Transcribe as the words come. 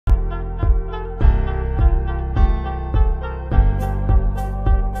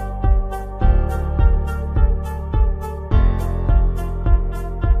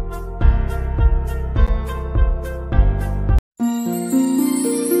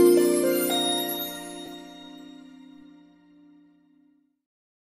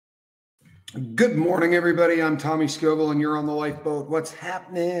Good morning, everybody. I'm Tommy Scoble, and you're on the lifeboat. What's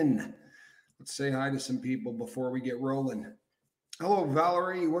happening? Let's say hi to some people before we get rolling. Hello,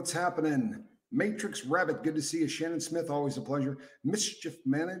 Valerie. What's happening? Matrix Rabbit. Good to see you. Shannon Smith. Always a pleasure. Mischief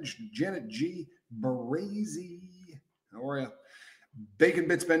Managed. Janet G. Barazy. How are you? Bacon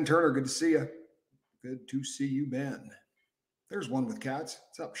Bits Ben Turner. Good to see you. Good to see you, Ben. There's one with cats.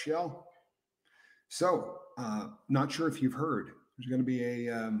 What's up, Shell? So, not sure if you've heard. There's going to be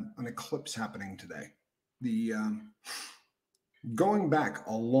an eclipse happening today. Going back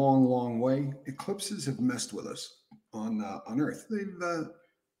a long, long way, eclipses have messed with us on Earth.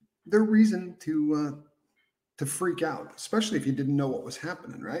 They're reason to freak out, especially if you didn't know what was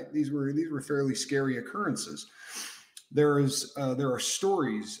happening. Right? These were fairly scary occurrences. There are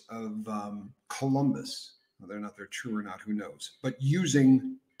stories of Columbus, whether or not they're true or not, who knows? But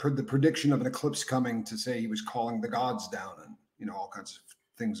using the prediction of an eclipse coming to say he was calling the gods down and all kinds of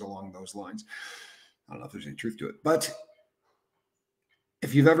things along those lines. I don't know if there's any truth to it, but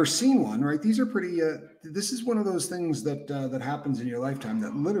if you've ever seen one, right, these are pretty. This is one of those things that happens in your lifetime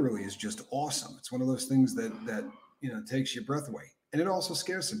that literally is just awesome. It's one of those things that takes your breath away, and it also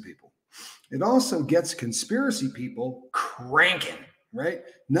scares some people. It also gets conspiracy people cranking, right?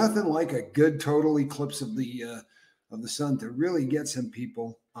 Nothing like a good total eclipse of the sun to really get some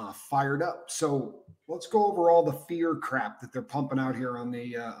people fired up. So let's go over all the fear crap that they're pumping out here on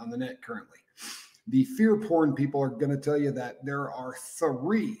the net currently. The fear porn people are going to tell you that there are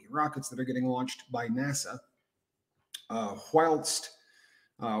 3 rockets that are getting launched by NASA, whilst,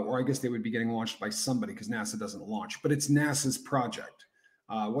 or I guess they would be getting launched by somebody because NASA doesn't launch, but it's NASA's project.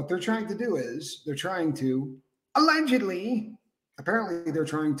 What they're trying to do is they're trying to, apparently they're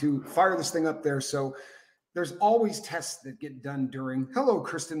trying to fire this thing up there. So there's always tests that get done during. Hello,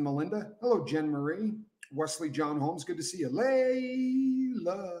 Kristen Melinda. Hello, Jen Marie. Wesley John Holmes. Good to see you.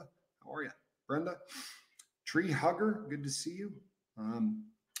 Layla. How are you? Brenda. Tree Hugger. Good to see you.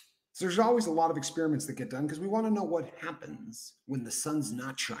 So there's always a lot of experiments that get done because we want to know what happens when the sun's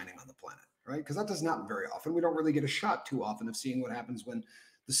not shining on the planet, right? Because that doesn't happen very often. We don't really get a shot too often of seeing what happens when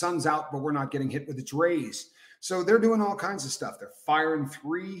the sun's out, but we're not getting hit with its rays. So they're doing all kinds of stuff. They're firing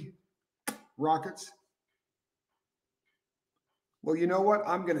 3 rockets. Well, you know what?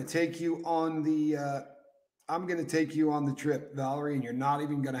 I'm going to take you on the trip, Valerie, and you're not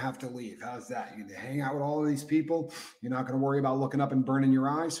even going to have to leave. How's that? You're going to hang out with all of these people. You're not going to worry about looking up and burning your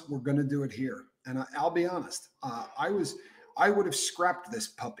eyes. We're going to do it here. And I'll be honest. I would have scrapped this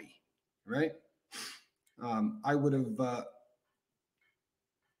puppy, right? I would have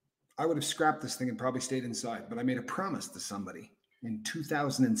scrapped this thing and probably stayed inside. But I made a promise to somebody in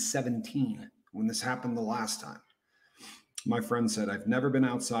 2017 when this happened the last time. My friend said, I've never been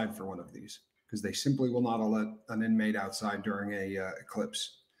outside for one of these because they simply will not let an inmate outside during a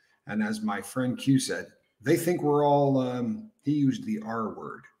eclipse. And as my friend Q said, they think we're all, he used the R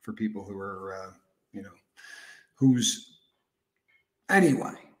word for people who are,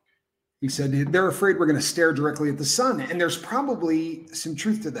 anyway, he said, they're afraid we're going to stare directly at the sun. And there's probably some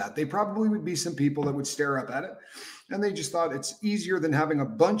truth to that. They probably would be some people that would stare up at it. And they just thought it's easier than having a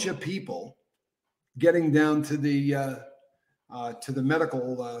bunch of people getting down to the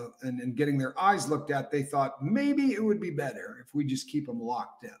medical and getting their eyes looked at. They thought maybe it would be better if we just keep them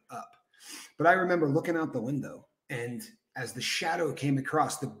locked up. But I remember looking out the window, and as the shadow came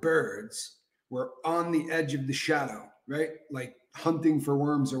across, the birds were on the edge of the shadow, right? Like hunting for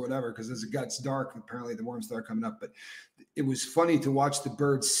worms or whatever, because as it gets dark, apparently the worms start coming up. But it was funny to watch the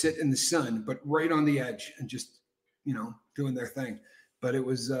birds sit in the sun, but right on the edge and just, doing their thing. But it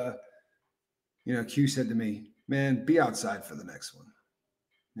was, Q said to me, man, be outside for the next one.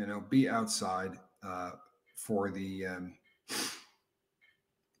 Be outside for the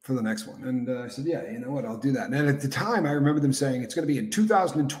next one. And I said, yeah, you know what? I'll do that. And at the time, I remember them saying it's going to be in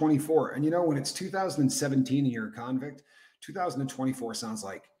 2024. And when it's 2017 and you're a convict, 2024 sounds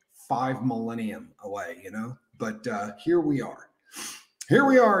like 5 millennium away, But here we are. Here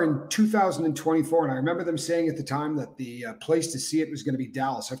we are in 2024. And I remember them saying at the time that the place to see it was going to be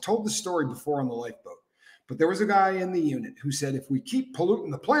Dallas. I've told the story before on the lifeboat. But there was a guy in the unit who said, if we keep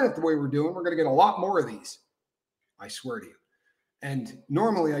polluting the planet the way we're doing, we're going to get a lot more of these. I swear to you. And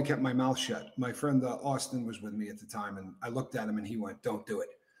normally I kept my mouth shut. My friend Austin was with me at the time, and I looked at him and he went, don't do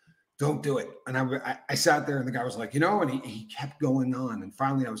it. Don't do it. And I sat there and the guy was like, and he kept going on. And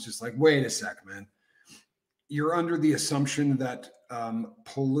finally I was just like, wait a sec, man. You're under the assumption that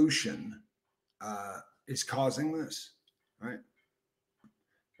pollution is causing this, right?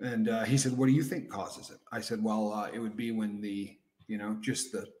 And he said, what do you think causes it? I said, well, it would be when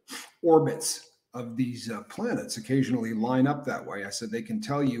just the orbits these planets occasionally line up that way. I said they can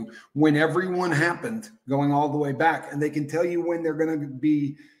tell you when everyone happened going all the way back, and they can tell you when they're going to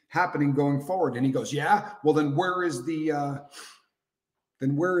be happening going forward. And he goes, yeah, well then when is the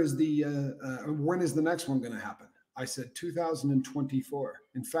next one going to happen? I said 2024.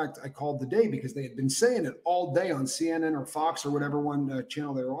 In fact, I called the day because they had been saying it all day on CNN or Fox or whatever one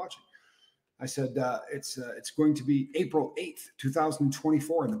channel they were watching. I said, it's going to be April 8th,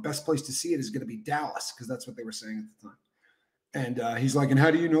 2024. And the best place to see it is going to be Dallas, because that's what they were saying at the time. And he's like, and how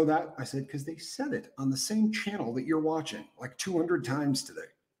do you know that? I said, because they said it on the same channel that you're watching like 200 times today.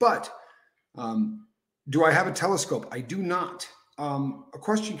 But do I have a telescope? I do not. A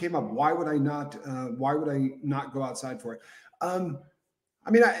question came up. Why would I not go outside for it? I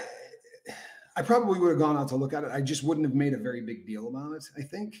mean, I probably would have gone out to look at it. I just wouldn't have made a very big deal about it, I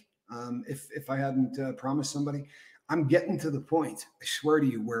think. If I hadn't promised somebody. I'm getting to the point, I swear to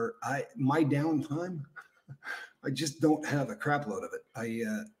you, where my downtime, I just don't have a crap load of it.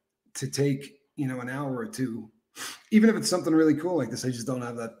 To take, an hour or two, even if it's something really cool like this, I just don't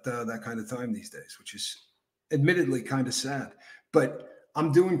have that kind of time these days, which is admittedly kind of sad. But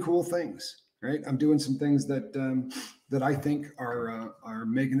I'm doing cool things, right? I'm doing some things that I think are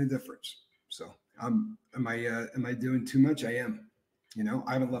making a difference. So am I doing too much? I am.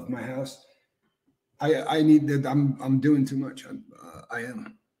 I haven't left my house. I need that. I'm doing too much. I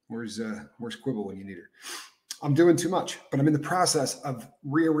am. Where's Quibble when you need her? I'm doing too much, but I'm in the process of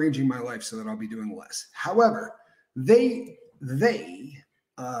rearranging my life so that I'll be doing less. However, they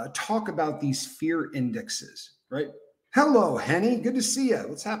talk about these fear indexes, right? Hello, Henny. Good to see you.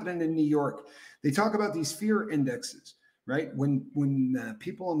 What's happening in New York? They talk about these fear indexes, right? When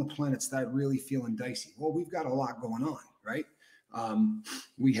people on the planet start really feeling dicey. Well, we've got a lot going on, right?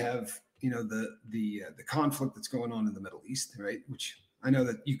 We have, the conflict that's going on in the Middle East, right? Which I know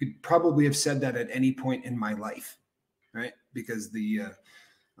that you could probably have said that at any point in my life, right? Because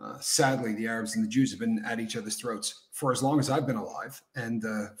sadly, the Arabs and the Jews have been at each other's throats for as long as I've been alive, and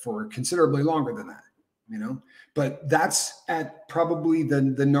for considerably longer than that, But that's at probably the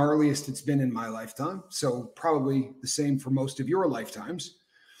gnarliest it's been in my lifetime. So probably the same for most of your lifetimes.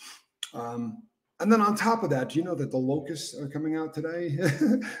 And then on top of that, do you know that the locusts are coming out today?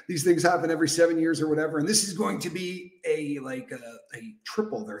 These things happen every 7 years or whatever. And this is going to be a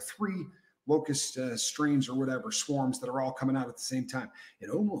triple. There are 3 locust strains or whatever, swarms that are all coming out at the same time. It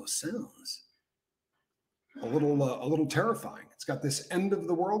almost sounds a little terrifying. It's got this end of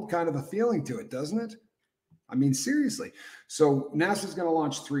the world kind of a feeling to it, doesn't it? I mean, seriously. So NASA's going to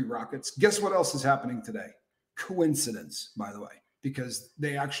launch 3 rockets. Guess what else is happening today? Coincidence, by the way. Because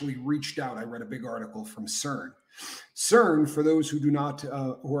they actually reached out. I read a big article from CERN. CERN, for those who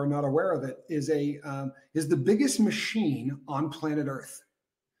are not aware of it, is the biggest machine on planet Earth.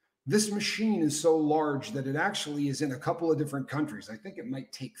 This machine is so large that it actually is in a couple of different countries. I think it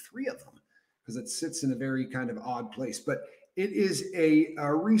might take 3 of them because it sits in a very kind of odd place. But it is a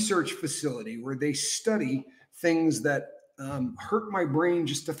research facility where they study things that hurt my brain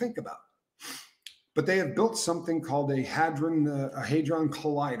just to think about. But they have built something called a hadron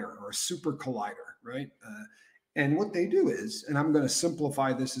collider or a super collider, right? And what they do is, and I'm going to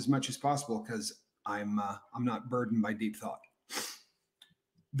simplify this as much as possible because I'm not burdened by deep thought.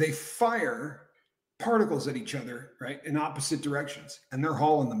 They fire particles at each other, right, in opposite directions, and they're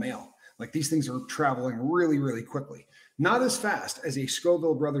hauling the mail. Like these things are traveling really, really quickly. Not as fast as a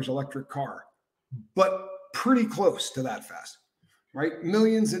Scoville Brothers electric car, but pretty close to that fast. Right?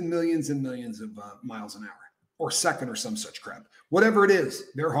 Millions and millions and millions of miles an hour or second or some such crap. Whatever it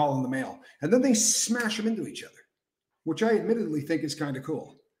is, they're hauling the mail. And then they smash them into each other, which I admittedly think is kind of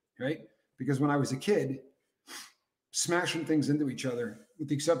cool, right? Because when I was a kid, smashing things into each other, with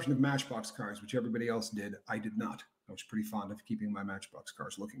the exception of Matchbox cars, which everybody else did, I did not. I was pretty fond of keeping my Matchbox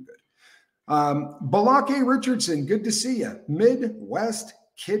cars looking good. Balake Richardson, good to see you. Midwest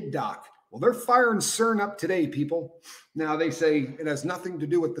Kid Doc. Well, they're firing CERN up today, people. Now, they say it has nothing to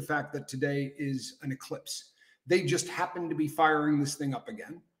do with the fact that today is an eclipse. They just happen to be firing this thing up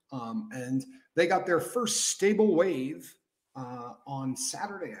again. And they got their first stable wave on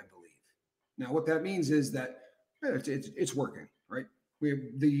Saturday, I believe. Now, what that means is that it's working, right?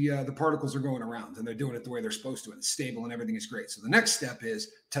 The particles are going around and they're doing it the way they're supposed to, and it's stable and everything is great. So the next step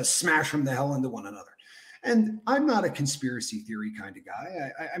is to smash them the hell into one another. And I'm not a conspiracy theory kind of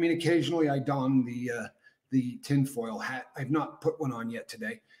guy. I mean, occasionally I don the tinfoil hat. I've not put one on yet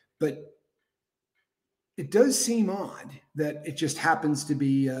today, but it does seem odd that it just happens to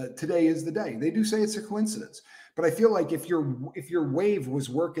be today is the day. They do say it's a coincidence, but I feel like if your wave was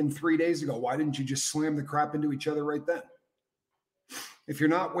working 3 days ago, why didn't you just slam the crap into each other right then? if you're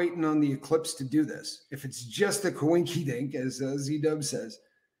not waiting on the eclipse to do this, if it's just a coinky dink, as Z-Dub says,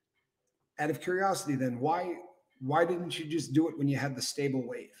 out of curiosity, then why didn't you just do it when you had the stable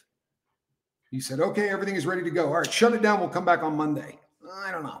wave? You said, okay, everything is ready to go. All right, shut it down. We'll come back on Monday.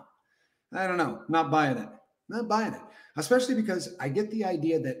 I don't know. Not buying it. Not buying it. Especially because I get the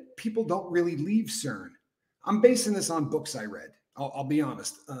idea that people don't really leave CERN. I'm basing this on books I read. I'll be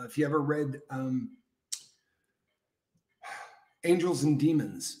honest. If you ever read Angels and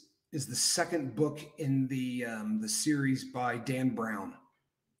Demons, is the second book in the series by Dan Brown.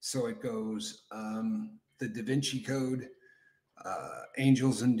 So it goes The Da Vinci Code,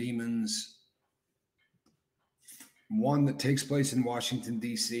 Angels and Demons, one that takes place in Washington,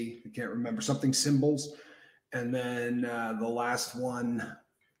 D.C. I can't remember, something symbols. And then the last one,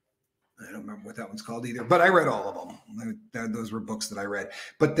 I don't remember what that one's called either, but I read all of them. Those were books that I read.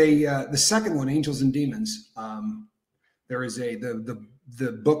 But the second one, Angels and Demons, there is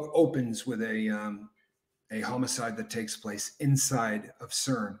the book opens with a homicide that takes place inside of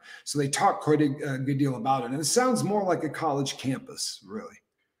CERN. So they talk quite a good deal about it. And it sounds more like a college campus, really.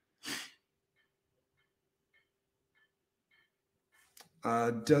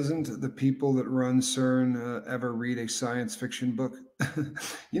 Doesn't the people that run CERN ever read a science fiction book?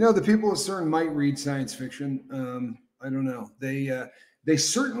 The people at CERN might read science fiction. I don't know. They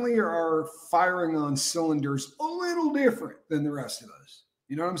certainly are firing on cylinders a little different than the rest of us.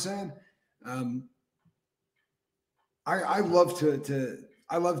 You know what I'm saying? I love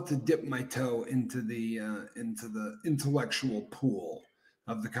to dip my toe into the intellectual pool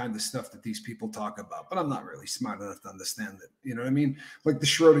of the kind of stuff that these people talk about, but I'm not really smart enough to understand it. You know what I mean? Like the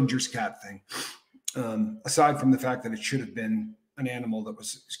Schrodinger's cat thing. Aside from the fact that it should have been an animal that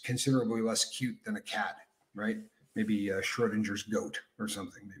was considerably less cute than a cat, right? Maybe Schrodinger's goat or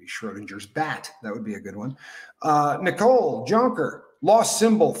something. Maybe Schrodinger's bat. That would be a good one. Nicole Jonker, lost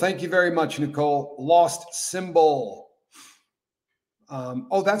symbol. Thank you very much, Nicole. Lost symbol.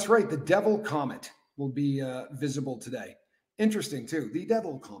 Oh, that's right. The Devil Comet will be visible today. Interesting, too. The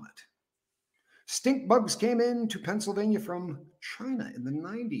Devil Comet. Stink bugs came into Pennsylvania from China in the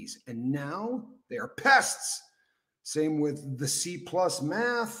 90s, and now they are pests. Same with the C+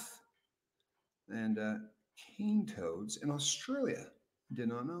 math and cane toads in Australia. Did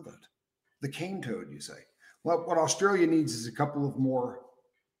not know that. The cane toad, you say. Well, what Australia needs is a couple of more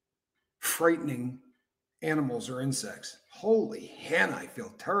frightening animals or insects. Holy hen, I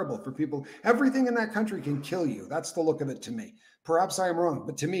feel terrible for people. Everything in that country can kill you. That's the look of it to me. Perhaps I am wrong,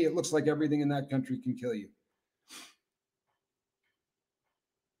 but to me, it looks like everything in that country can kill you.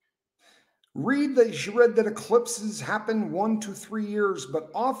 She read that eclipses happen 1 to 3 years, but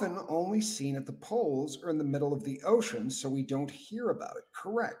often only seen at the poles or in the middle of the ocean, so we don't hear about it.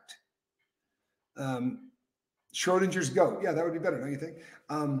 Correct. Schrodinger's goat. Yeah, that would be better, don't you think?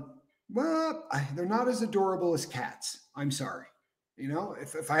 Well, they're not as adorable as cats. I'm sorry.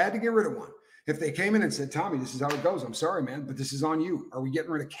 If I had to get rid of one, if they came in and said, Tommy, this is how it goes. I'm sorry, man, but this is on you. Are we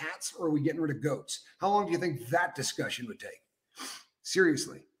getting rid of cats or are we getting rid of goats? How long do you think that discussion would take?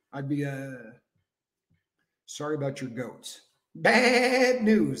 Seriously, I'd be sorry about your goats. Bad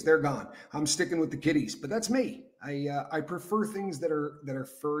news. They're gone. I'm sticking with the kitties, but that's me. I prefer things that are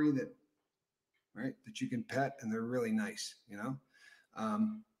furry, that you can pet and they're really nice,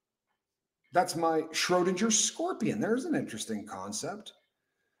 That's my Schrodinger scorpion. There's an interesting concept.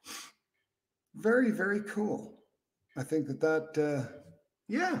 Very, very cool. I think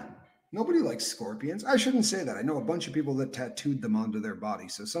yeah, nobody likes scorpions. I shouldn't say that. I know a bunch of people that tattooed them onto their body,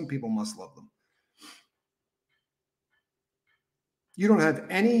 so some people must love them. You don't have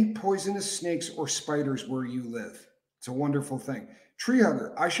any poisonous snakes or spiders where you live. It's a wonderful thing. Tree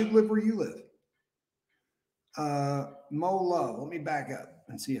hugger, I should live where you live. Mo Love, let me back up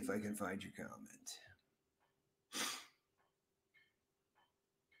and see if I can find your comment.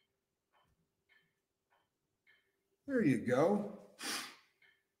 There you go.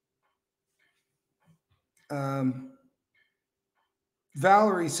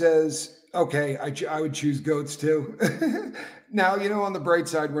 Valerie says, okay, I would choose goats too. Now, on the bright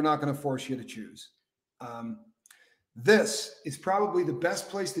side, we're not going to force you to choose. This is probably the best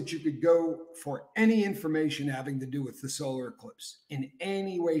place that you could go for any information having to do with the solar eclipse in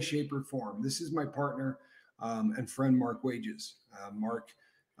any way, shape, or form. This is my partner and friend, Mark Wages. Mark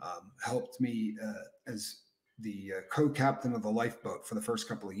helped me as the co-captain of the lifeboat for the first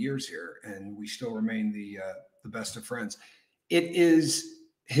couple of years here, and we still remain the best of friends.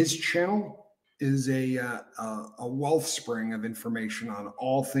 His channel is a wellspring of information on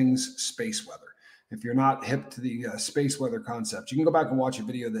all things space weather. If you're not hip to the space weather concept, you can go back and watch a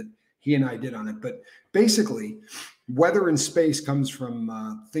video that he and I did on it. But basically, Weather in space comes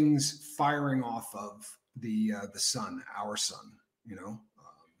from things firing off of the sun, our sun. You know,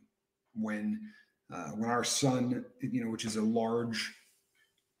 when our sun, you know, which is a large,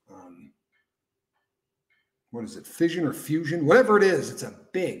 what is it, fission or fusion, whatever it is, it's a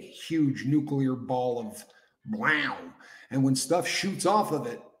big, huge nuclear ball of wow. And when stuff shoots off of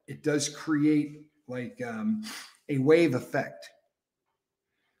it, it does create like a wave effect.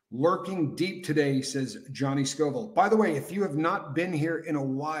 Lurking deep today, says Johnny Scoville. By the way, if you have not been here in a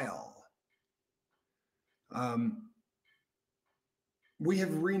while, we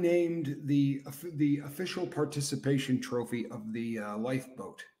have renamed the official participation trophy of the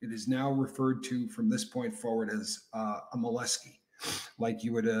lifeboat. It is now referred to from this point forward as a Molesky, like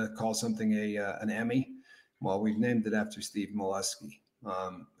you would call something an Emmy. Well, we've named it after Steve Molesky,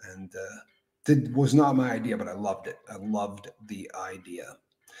 and it was not my idea, but I loved it. I loved the idea.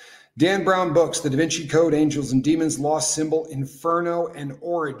 Dan Brown Books, The Da Vinci Code, Angels and Demons, Lost Symbol, Inferno, and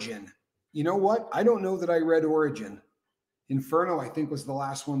Origin. You know what? I don't know that I read Origin. Inferno, I think, was the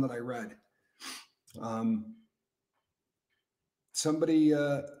last one that I read. Somebody,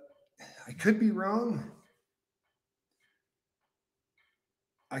 I could be wrong.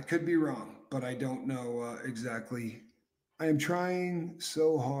 I could be wrong, but I don't know exactly. I am trying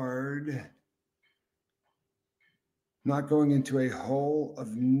so hard, not going into a hole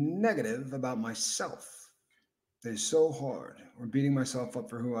of negative about myself. It is so hard. Or beating myself up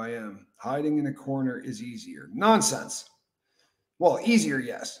for who I am. Hiding in a corner is easier. Nonsense. Well, easier,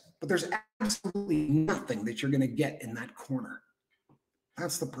 yes, but there's absolutely nothing that you're going to get in that corner.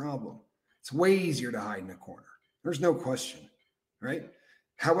 That's the problem. It's way easier to hide in a corner. There's no question, right?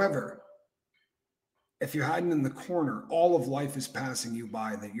 However, if you're hiding in the corner, all of life is passing you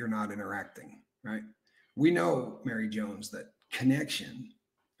by that you're not interacting, right? We know, Mary Jones, that connection,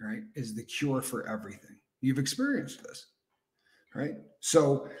 right, is the cure for everything. You've experienced this, right?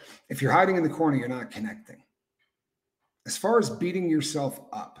 So if you're hiding in the corner, you're not connecting. As far as beating yourself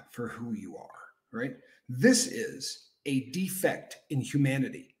up for who you are, right? This is a defect in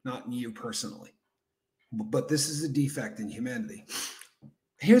humanity, not in you personally, but this is a defect in humanity.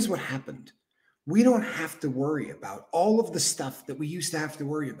 Here's what happened. We don't have to worry about all of the stuff that we used to have to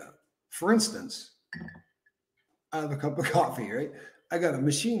worry about. For instance, I have a cup of coffee, right? I got a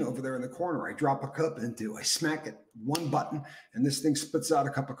machine over there in the corner. I drop a cup into, I smack it, one button, and this thing spits out a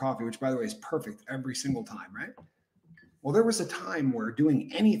cup of coffee, which, by the way, is perfect every single time, right? Well, there was a time where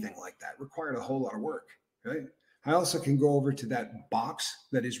doing anything like that required a whole lot of work, right? I also can go over to that box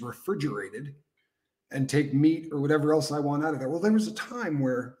that is refrigerated and take meat or whatever else I want out of there. Well, there was a time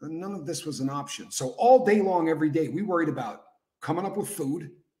where none of this was an option. So all day long, every day, we worried about coming up with food,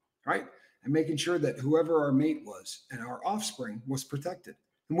 right? And making sure that whoever our mate was and our offspring was protected.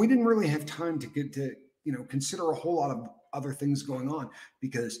 And we didn't really have time to get to, consider a whole lot of other things going on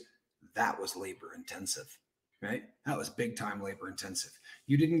because that was labor intensive, right? That was big time labor intensive.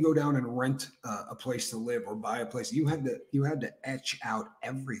 You didn't go down and rent a place to live or buy a place. You had to etch out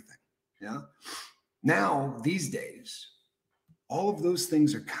everything. Yeah. Now, these days, all of those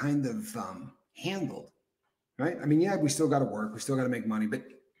things are kind of handled, right? I mean, yeah, we still got to work. We still got to make money, but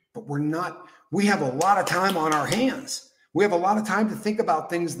we have a lot of time on our hands. We have a lot of time to think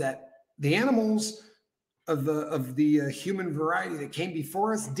about things that the animals of the human variety that came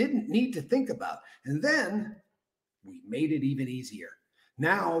before us didn't need to think about. And then we made it even easier.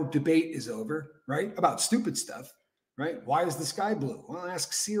 Now debate is over, right? About stupid stuff, right? Why is the sky blue? Well,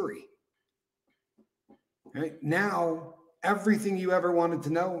 ask Siri. Right? Now, everything you ever wanted to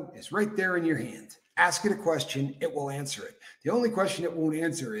know is right there in your hand. Ask it a question, it will answer it. The only question it won't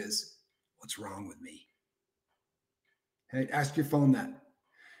answer is, what's wrong with me? Right? Ask your phone that.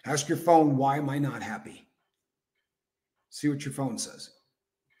 Ask your phone, why am I not happy? See what your phone says.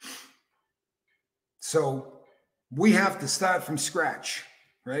 So we have to start from scratch,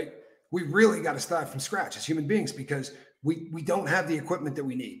 right? We really got to start from scratch as human beings because we don't have the equipment that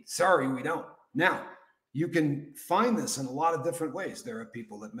we need. Sorry, we don't. Now, you can find this in a lot of different ways. There are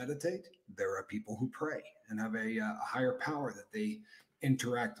people that meditate. There are people who pray and have a higher power that they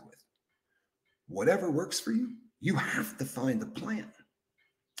interact with. Whatever works for you, you have to find a plan.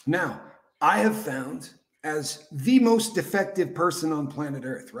 Now, I have found as the most defective person on planet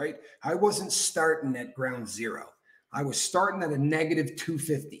Earth, right? I wasn't starting at ground zero. I was starting at a negative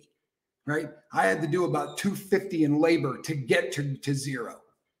 250, right? I had to do about 250 in labor to get to zero.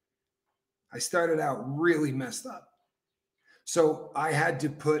 I started out really messed up. So I had to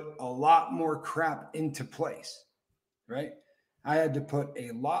put a lot more crap into place, right? I had to put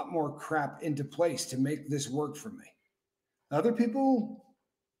a lot more crap into place to make this work for me. Other people,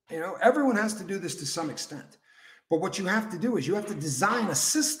 everyone has to do this to some extent. But what you have to do is you have to design a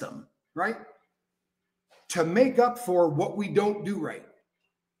system, right, to make up for what we don't do right.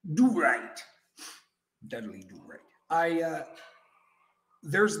 Do right. Deadly do right.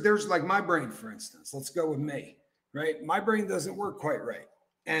 There's like my brain, for instance. Let's go with me, right? My brain doesn't work quite right.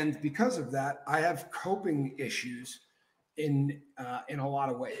 And because of that, I have coping issues in a lot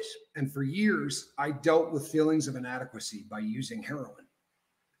of ways. And for years, I dealt with feelings of inadequacy by using heroin,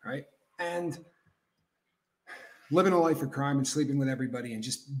 right? And living a life of crime and sleeping with everybody and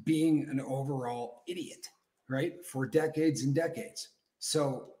just being an overall idiot, right? For decades and decades.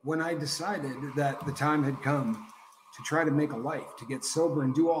 So when I decided that the time had come to try to make a life, to get sober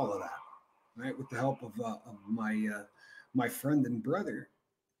and do all of that, right, with the help of my friend and brother,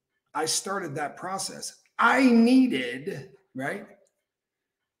 I started that process. I needed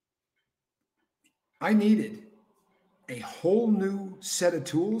a whole new set of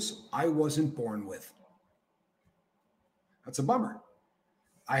tools I wasn't born with. That's a bummer.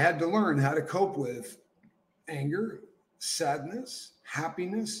 I had to learn how to cope with anger, sadness,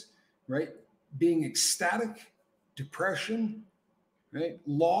 happiness, right? Being ecstatic, depression, right?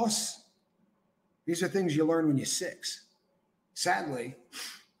 Loss. These are things you learn when you're 6. Sadly,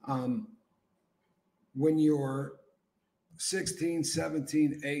 when you're 16,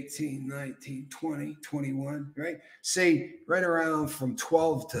 17, 18, 19, 20, 21, right? Say right around from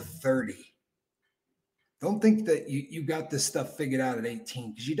 12 to 30. Don't think that you got this stuff figured out at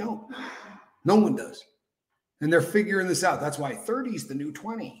 18, because you don't. No one does. And they're figuring this out. That's why 30 is the new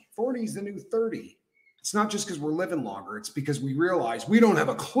 20, 40 is the new 30. It's not just because we're living longer. It's because we realize we don't have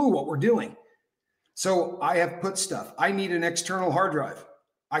a clue what we're doing. So I have put stuff. I need an external hard drive.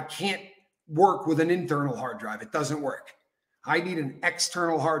 I can't work with an internal hard drive. It doesn't work. I need an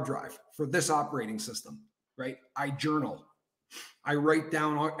external hard drive for this operating system, right? I journal. I write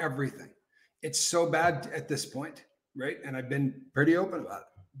down everything. It's so bad at this point, right? And I've been pretty open about it.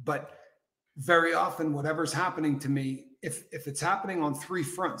 But very often, whatever's happening to me, if it's happening on 3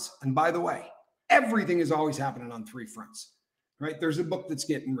 fronts, and by the way, everything is always happening on 3 fronts, right? There's a book that's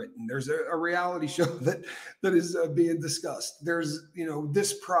getting written. There's a reality show that is being discussed. There's,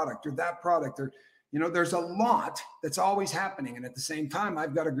 this product or that product, or, there's a lot that's always happening. And at the same time,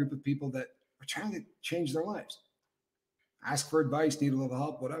 I've got a group of people that are trying to change their lives. Ask for advice, need a little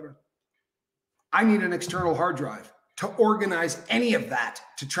help, whatever. I need an external hard drive to organize any of that,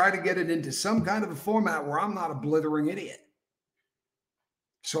 to try to get it into some kind of a format where I'm not a blithering idiot.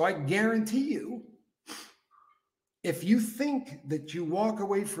 So I guarantee you, if you think that you walk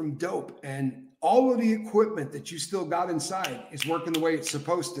away from dope and all of the equipment that you still got inside is working the way it's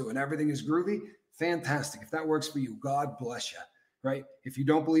supposed to and everything is groovy, fantastic. If that works for you, God bless you, right? If you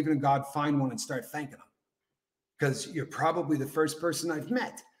don't believe in God, find one and start thanking him, because you're probably the first person I've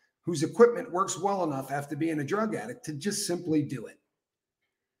met whose equipment works well enough after being a drug addict to just simply do it.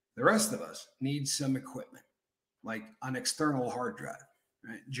 The rest of us need some equipment, like an external hard drive,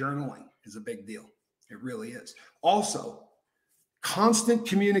 right? Journaling is a big deal. It really is. Also, constant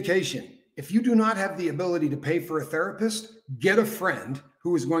communication. If you do not have the ability to pay for a therapist, get a friend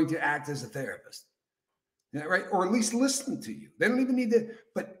who is going to act as a therapist, right? Or at least listen to you. They don't even need to,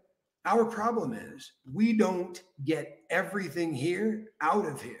 but our problem is we don't get everything here out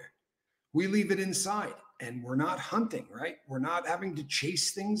of here. We leave it inside, and we're not hunting, right? We're not having to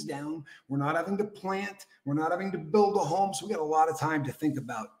chase things down. We're not having to plant. We're not having to build a home. So we got a lot of time to think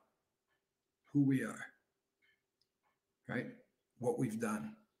about who we are, right? What we've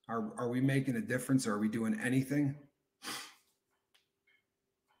done. Are we making a difference? Are we doing anything?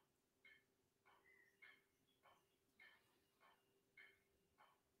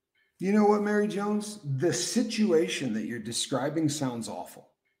 You know what, Mary Jones? The situation that you're describing sounds awful.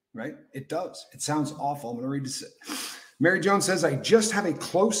 Right? It does. It sounds awful. I'm going to read this. Mary Jones says, I just have a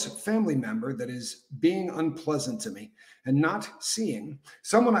close family member that is being unpleasant to me, and not seeing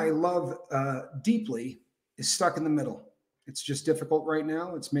someone I love deeply is stuck in the middle. It's just difficult right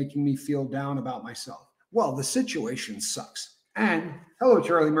now. It's making me feel down about myself. Well, the situation sucks. And hello,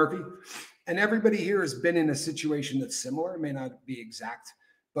 Charlie Murphy. And everybody here has been in a situation that's similar. It may not be exact,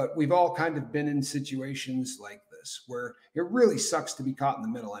 but we've all kind of been in situations like this where it really sucks to be caught in the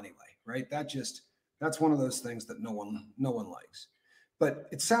middle anyway, right? That's one of those things that no one likes. But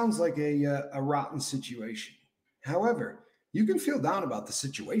it sounds like a rotten situation. However, you can feel down about the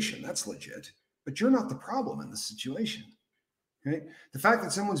situation. That's legit, but you're not the problem in the situation, right? The fact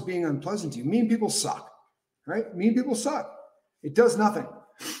that someone's being unpleasant to you, mean people suck, right? Mean people suck. It does nothing.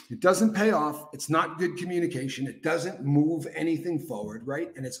 It doesn't pay off. It's not good communication. It doesn't move anything forward,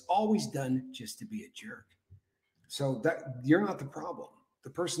 right? And it's always done just to be a jerk. So that you're not the problem. The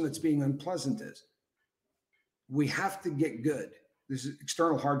person that's being unpleasant is. we have to get good.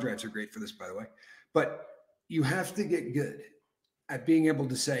 External hard drives are great for this, by the way, but you have to get good at being able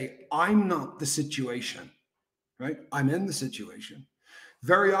to say, I'm not the situation, right? I'm in the situation.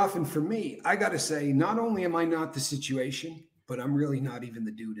 Very often for me, I got to say, not only am I not the situation, but I'm really not even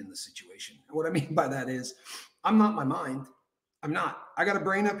the dude in the situation. And what I mean by that is, I'm not my mind. I'm not. I got a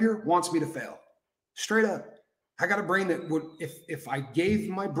brain up here, wants me to fail. Straight up. I got a brain that would, if I gave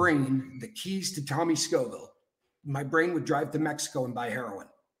my brain the keys to Tommy Scoville, my brain would drive to Mexico and buy heroin.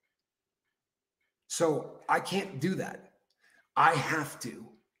 So I can't do that. I have to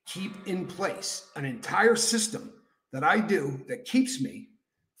keep in place an entire system that I do that keeps me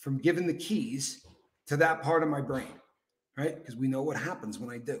from giving the keys to that part of my brain, right? Because we know what happens when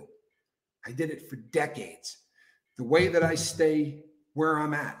I do. I did it for decades. The way that I stay where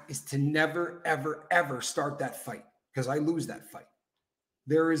I'm at is to never, ever, ever start that fight, because I lose that fight.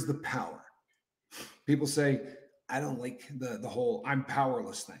 There is the power. People say, I don't like the whole I'm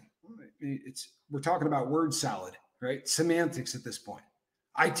powerless thing. We're talking about word salad, right? Semantics at this point.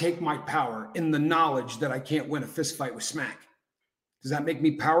 I take my power in the knowledge that I can't win a fist fight with smack. Does that make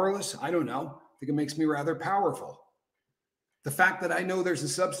me powerless? I don't know. I think it makes me rather powerful. The fact that I know there's a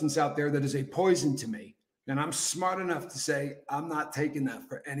substance out there that is a poison to me, and I'm smart enough to say, I'm not taking that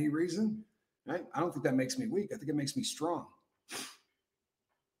for any reason, right? I don't think that makes me weak. I think it makes me strong.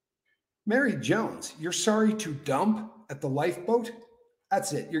 Mary Jones, you're sorry to dump at the lifeboat?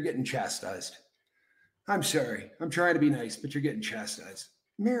 That's it. You're getting chastised. I'm sorry. I'm trying to be nice, but you're getting chastised.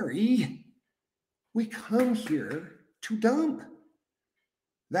 Mary, we come here to dump.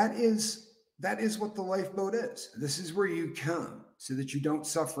 That is what the lifeboat is. This is where you come so that you don't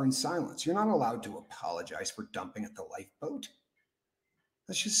suffer in silence. You're not allowed to apologize for dumping at the lifeboat.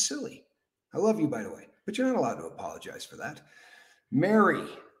 That's just silly. I love you, by the way, but you're not allowed to apologize for that. Mary,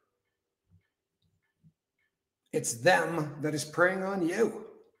 it's them that is preying on you.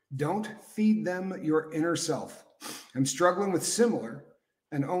 Don't feed them your inner self. I'm struggling with similar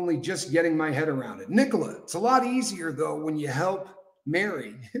and only just getting my head around it. Nicola, it's a lot easier, though, when you help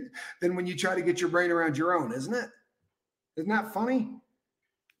Mary than when you try to get your brain around your own, isn't it? Isn't that funny?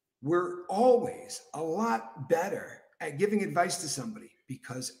 We're always a lot better at giving advice to somebody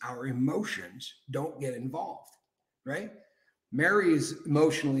because our emotions don't get involved, right? Mary is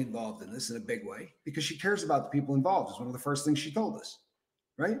emotionally involved in this in a big way because she cares about the people involved. It's one of the first things she told us,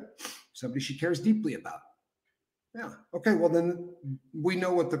 right? Somebody she cares deeply about. Yeah. Okay, well, then we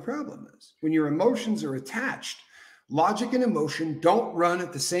know what the problem is. When your emotions are attached, logic and emotion don't run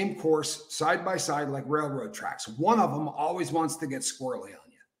at the same course side by side like railroad tracks. One of them always wants to get squirrely on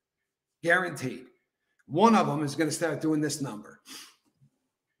you. Guaranteed. One of them is going to start doing this number.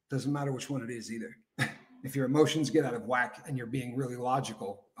 Doesn't matter which one it is either. If your emotions get out of whack and you're being really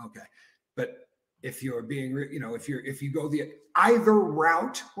logical, okay. But if you're being, if you go the either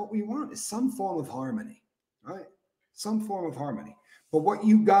route, what we want is some form of harmony, right? Some form of harmony. But what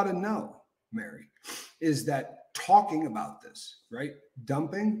you got to know, Mary, is that talking about this, right?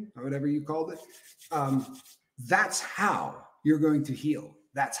 Dumping or whatever you called it, that's how you're going to heal.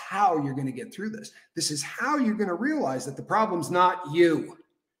 That's how you're going to get through this. This is how you're going to realize that the problem's not you,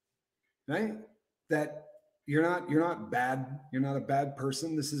 right? That you're not bad. You're not a bad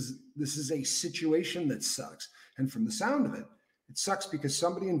person. This is a situation that sucks. And from the sound of it, it sucks because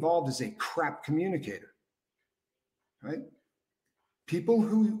somebody involved is a crap communicator, right? People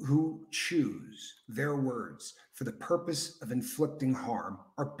who choose their words for the purpose of inflicting harm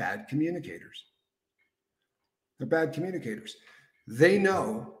are bad communicators. They're bad communicators. They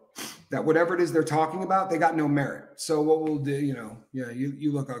know that whatever it is they're talking about, they got no merit. So what we'll do,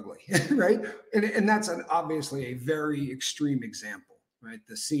 you look ugly, right? And that's obviously a very extreme example, right?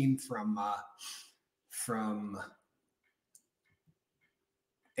 The scene from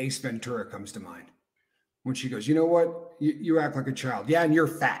Ace Ventura comes to mind when she goes, you know what? You act like a child. Yeah, and you're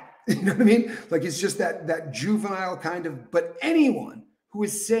fat. You know what I mean? Like it's just that juvenile kind of, but anyone who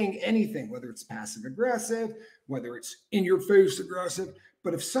is saying anything, whether it's passive aggressive, whether it's in your face aggressive,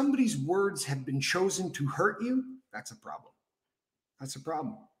 but if somebody's words have been chosen to hurt you, that's a problem. That's a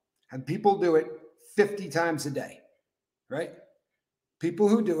problem. And people do it 50 times a day, right? People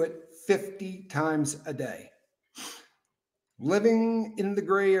who do it 50 times a day. Living in the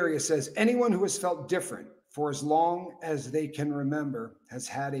gray area says anyone who has felt different for as long as they can remember has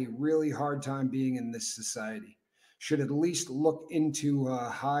had a really hard time being in this society. Should at least look into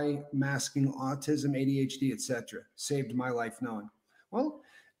high masking autism, ADHD, etc. Saved my life knowing. Well,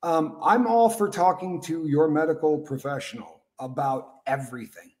 I'm all for talking to your medical professional about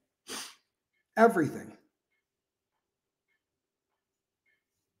everything. Everything.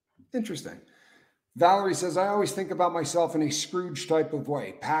 Interesting. Valerie says, I always think about myself in a Scrooge type of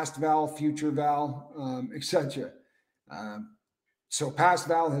way, past Val, future Val, etc. So past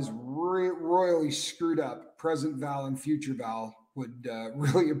Val has royally screwed up. Present Val and future Val would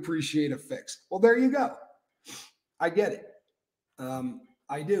really appreciate a fix. Well, there you go. I get it.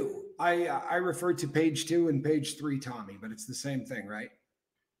 I do. I refer to page 2 and page 3 Tommy, but it's the same thing, right?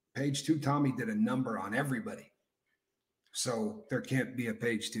 Page 2 Tommy did a number on everybody. So there can't be a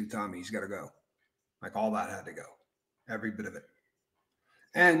page 2 Tommy. He's got to go. Like all that had to go. Every bit of it.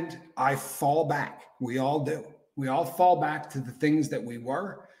 And I fall back. We all do. We all fall back to the things that we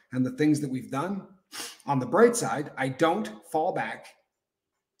were and the things that we've done. On the bright side, I don't fall back,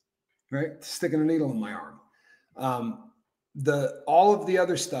 right? Sticking a needle in my arm. All of the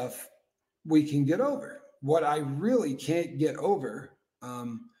other stuff we can get over. What I really can't get over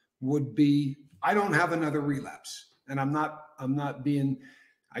would be I don't have another relapse, and I'm not being.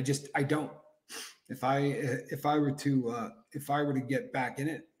 I don't. If I were to get back in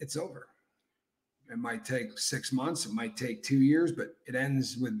it, it's over. It might take 6 months. It might take 2 years, but it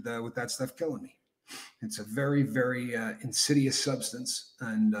ends with that stuff killing me. It's a very, very insidious substance,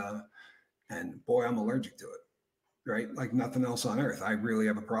 and boy, I'm allergic to it. Right, like nothing else on earth. I really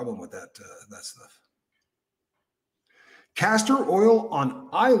have a problem with that stuff. Castor oil on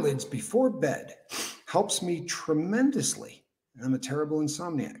eyelids before bed helps me tremendously. I'm a terrible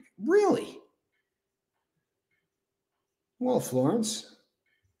insomniac. Really? Well, Florence,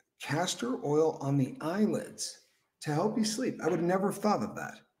 castor oil on the eyelids to help you sleep. I would never have thought of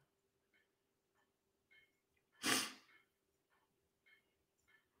that.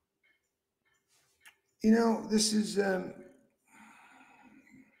 You know, this is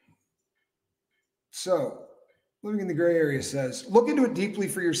so living in the gray area says, look into it deeply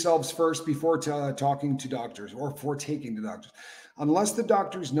for yourselves first before talking to doctors or before taking to doctors. Unless the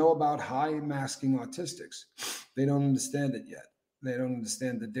doctors know about high masking autistics, they don't understand it yet. They don't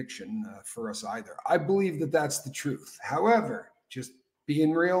understand addiction for us either. I believe that that's the truth. However, just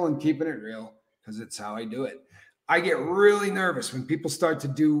being real and keeping it real, because it's how I do it. I get really nervous when people start to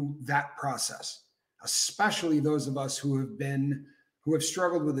do that process, especially those of us who have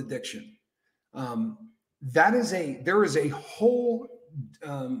struggled with addiction. There's a whole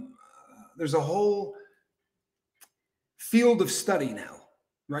field of study now,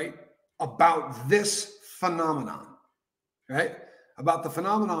 right, about this phenomenon, right? About the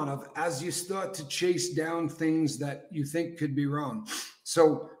phenomenon of as you start to chase down things that you think could be wrong.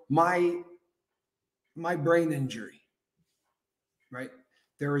 So my brain injury, right?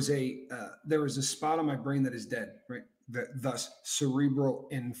 There is a spot on my brain that is dead, right? Thus cerebral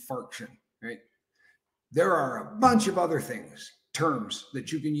infarction, right? There are a bunch of other terms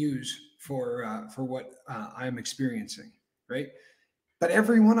that you can use for what I'm experiencing, right? But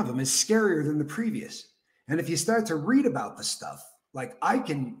every one of them is scarier than the previous. And if you start to read about the stuff, like I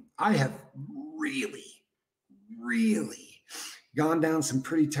have really, really gone down some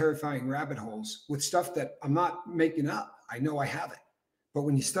pretty terrifying rabbit holes with stuff that I'm not making up. I know I haven't. But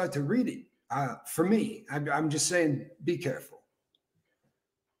when you start to read it, for me, I'm just saying, be careful.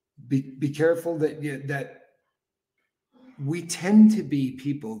 Be careful that we tend to be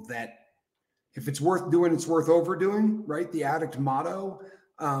people that if it's worth doing, it's worth overdoing, right? The addict motto.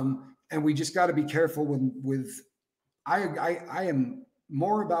 And we just got to be careful I am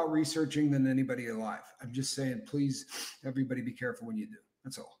more about researching than anybody alive. I'm just saying, please, everybody be careful when you do.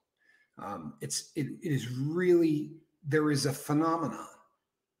 That's all. It is really, there is a phenomenon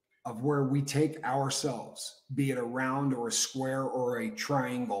of where we take ourselves, be it a round or a square or a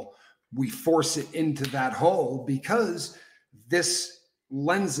triangle, we force it into that hole because this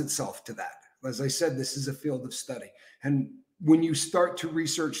lends itself to that. As I said, this is a field of study. And when you start to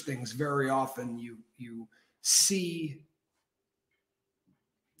research things, very often you see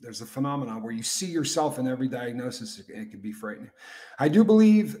there's a phenomenon where you see yourself in every diagnosis. It can be frightening. I do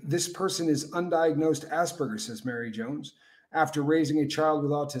believe this person is undiagnosed Asperger's, says Mary Jones. After raising a child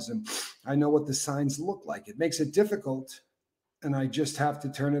with autism, I know what the signs look like. It makes it difficult, and I just have to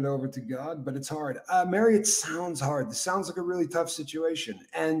turn it over to God, but it's hard. Mary, it sounds hard. This sounds like a really tough situation.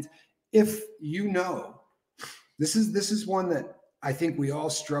 And if you know, this is one that I think we all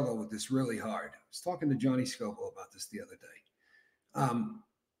struggle with this really hard. I was talking to Johnny Scoville about this the other day.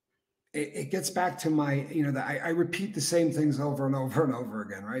 It gets back to my, I repeat the same things over and over and over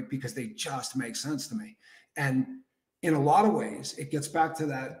again, right? Because they just make sense to me. And in a lot of ways, it gets back to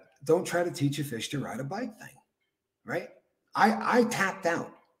that, don't try to teach a fish to ride a bike thing, right? I tapped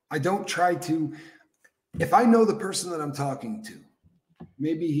out. I don't try to, if I know the person that I'm talking to,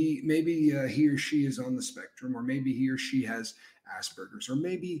 maybe he or she is on the spectrum, or maybe he or she has Asperger's, or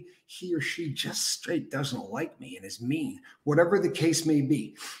maybe he or she just straight doesn't like me and is mean, whatever the case may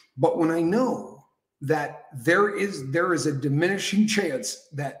be. But when I know that there is a diminishing chance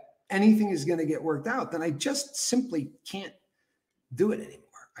that anything is going to get worked out, then I just simply can't do it anymore.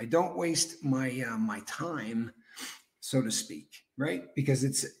 I don't waste my my time, so to speak, right?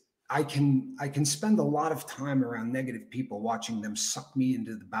 Because I can spend a lot of time around negative people, watching them suck me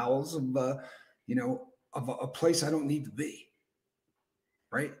into the bowels of of a place I don't need to be,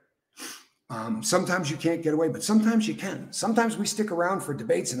 right? Sometimes you can't get away, but sometimes you can. Sometimes we stick around for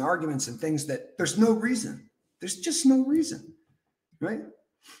debates and arguments and things that there's no reason. There's just no reason, right?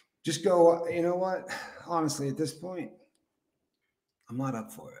 Just go, you know what? Honestly, at this point, I'm not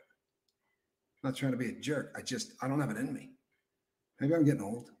up for it. I'm not trying to be a jerk. I don't have it in me. Maybe I'm getting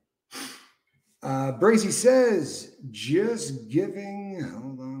old. Brazy says,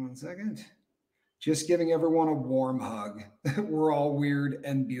 hold on one second. Just giving everyone a warm hug. We're all weird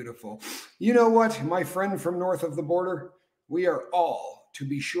and beautiful. You know what, my friend from north of the border, we are all, to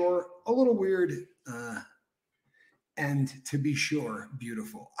be sure, a little weird and to be sure,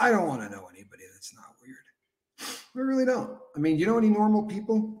 beautiful. I don't want to know anybody that's not weird. I really don't. I mean, you know any normal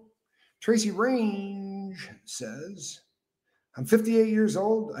people? Tracy Range says, I'm 58 years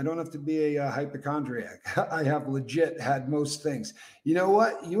old. I don't have to be a hypochondriac. I have legit had most things. You know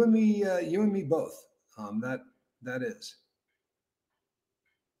what? You and me both. That is.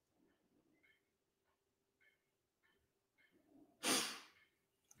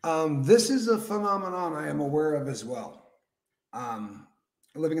 This is a phenomenon I am aware of as well.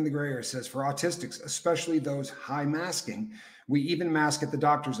 Living in the Gray Area says, for autistics, especially those high masking, we even mask at the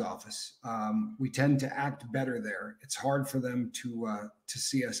doctor's office. We tend to act better there. It's hard for them to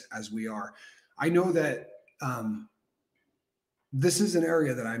see us as we are. I know that this is an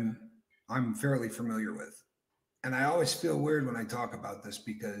area that I'm fairly familiar with, and I always feel weird when I talk about this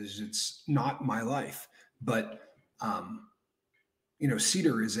because it's not my life. But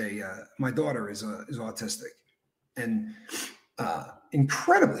Cedar is my daughter is autistic, and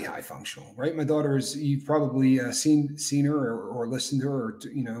incredibly high functional, right? My daughter is, you've probably seen her or listened to her,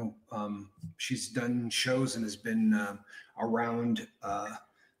 or, she's done shows and has been around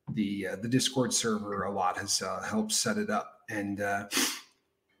the Discord server a lot, has helped set it up. And,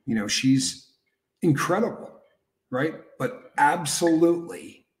 she's incredible, right? But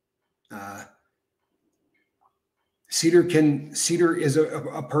absolutely, Cedar is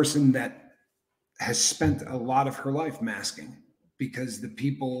a person that has spent a lot of her life masking, because the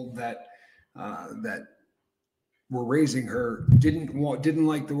people that were raising her didn't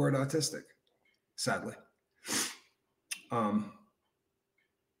like the word autistic, sadly.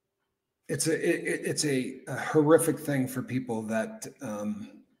 It's a horrific thing for people that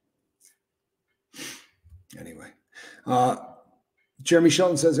anyway. Jeremy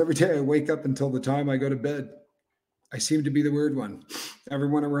Shelton says, every day I wake up until the time I go to bed, I seem to be the weird one.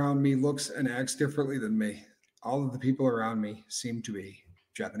 Everyone around me looks and acts differently than me. All of the people around me seem to be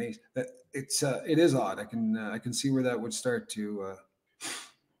Japanese. It is odd. I can see where that would start to.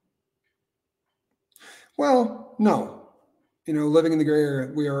 Well, no, living in the gray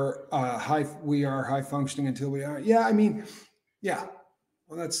area, we are high functioning until we are. Yeah, I mean, yeah.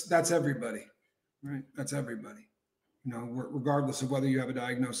 Well, that's everybody, right? That's everybody. Regardless of whether you have a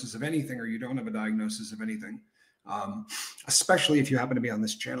diagnosis of anything or you don't have a diagnosis of anything. Especially if you happen to be on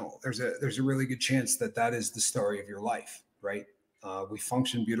this channel, there's a really good chance that is the story of your life, right? We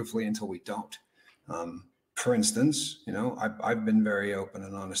function beautifully until we don't. For instance, I've been very open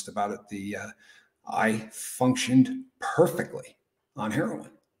and honest about it. I functioned perfectly on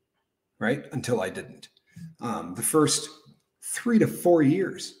heroin, right? Until I didn't. The first 3 to 4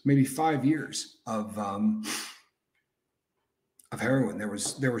 years, maybe 5 years of heroin, there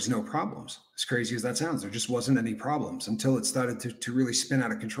was no problems. As crazy as that sounds, there just wasn't any problems until it started to really spin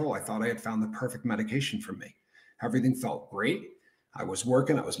out of control. I thought I had found the perfect medication for me. Everything felt great. I was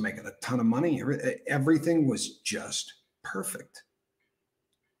working. I was making a ton of money. Everything was just perfect.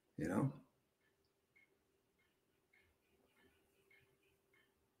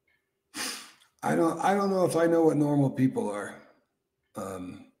 I don't know if I know what normal people are.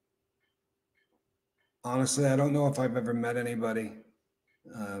 Honestly, I don't know if I've ever met anybody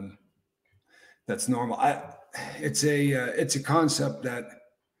that's normal. It's a concept that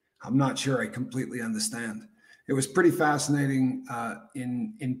I'm not sure I completely understand. It was pretty fascinating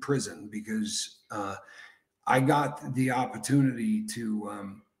in prison, because I got the opportunity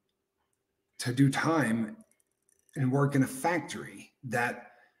to do time and work in a factory that,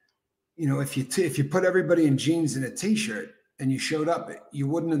 if you put everybody in jeans and a t-shirt and you showed up, you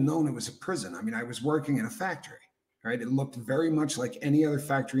wouldn't have known it was a prison. I mean, I was working in a factory, right? It looked very much like any other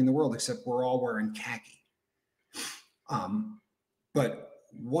factory in the world, except we're all wearing khaki. But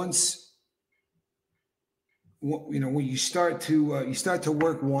once, when you start to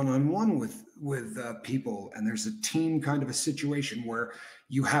work one-on-one with people, and there's a team kind of a situation where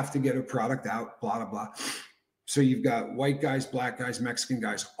you have to get a product out, blah, blah, blah. So you've got white guys, black guys, Mexican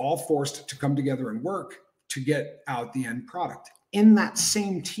guys, all forced to come together and work to get out the end product. In that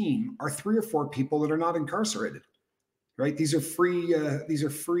same team are 3 or 4 people that are not incarcerated, right? These are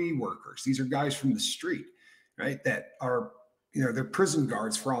free workers. These are guys from the street, right? That are, they're prison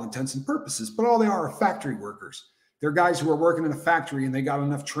guards for all intents and purposes, but all they are factory workers. They're guys who are working in a factory and they got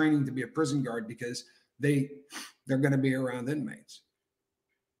enough training to be a prison guard because they're going to be around inmates.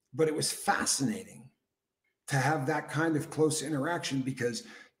 But it was fascinating to have that kind of close interaction, because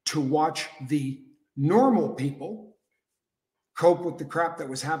to watch the normal people cope with the crap that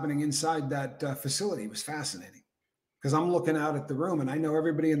was happening inside that facility was fascinating. Because I'm looking out at the room and I know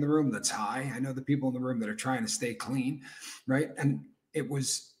everybody in the room that's high. I know the people in the room that are trying to stay clean, right? And there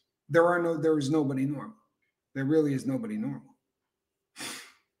is nobody normal. There really is nobody normal.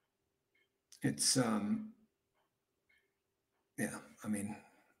 It's, yeah, I mean,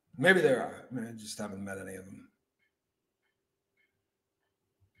 maybe there are. I just haven't met any of them.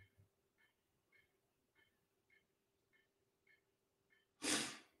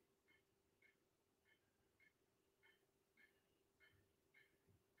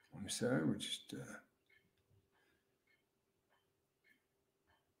 I'm sorry, we're just...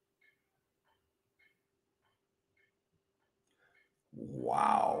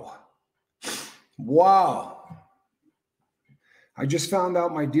 Wow. I just found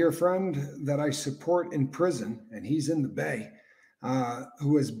out my dear friend that I support in prison, and he's in the Bay,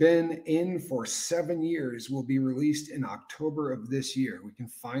 who has been in for 7 years, will be released in October of this year. We can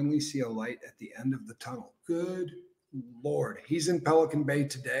finally see a light at the end of the tunnel. Good Lord. He's in Pelican Bay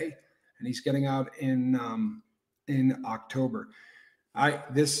today, and he's getting out in October.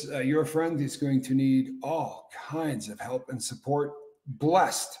 Your friend is going to need all kinds of help and support.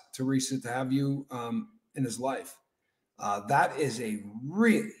 Blessed, Teresa, to have you in his life. That is a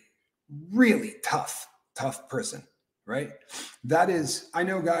really, really tough prison, right? That is, I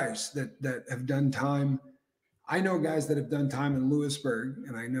know guys that have done time. I know guys that have done time in Lewisburg,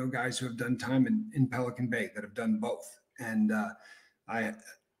 and I know guys who have done time in Pelican Bay that have done both. And I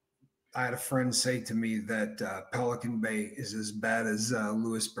had a friend say to me that Pelican Bay is as bad as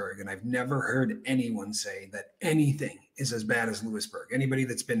Lewisburg, and I've never heard anyone say that anything is as bad as Lewisburg, anybody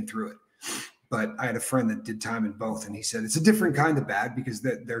that's been through it. But I had a friend that did time in both, and he said it's a different kind of bad because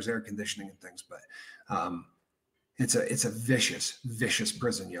there's air conditioning and things, but it's a vicious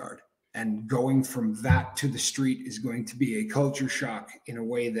prison yard. And going from that to the street is going to be a culture shock in a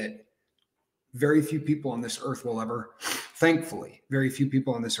way that very few people on this earth will ever, thankfully, very few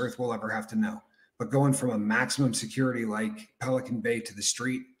people on this earth will ever have to know. But going from a maximum security like Pelican Bay to the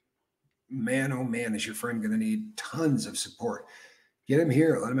street, man, oh man, is your friend going to need tons of support. Get him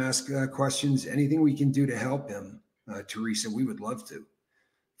here. Let him ask questions. Anything we can do to help him, Teresa, we would love to.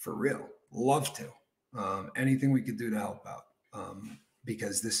 For real. Love to. Anything we could do to help out.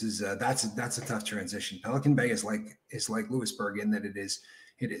 Because this is that's a tough transition. Pelican Bay is like Lewisburg in that it is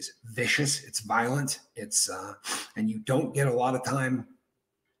vicious, it's violent, it's and you don't get a lot of time.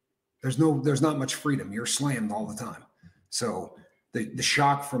 There's not much freedom. You're slammed all the time. So the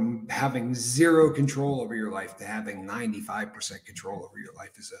shock from having zero control over your life to having 95% control over your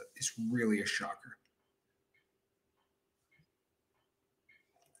life is really a shocker.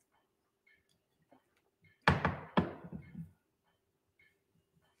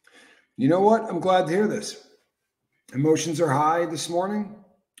 You know what? I'm glad to hear this. Emotions are high this morning.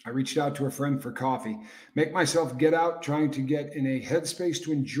 I reached out to a friend for coffee. Make myself get out, trying to get in a headspace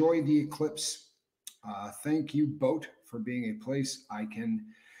to enjoy the eclipse. Thank you, boat, for being a place I can,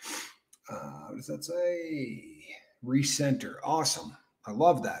 what does that say? Recenter. Awesome. I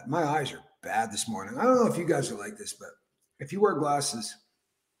love that. My eyes are bad this morning. I don't know if you guys are like this, but if you wear glasses,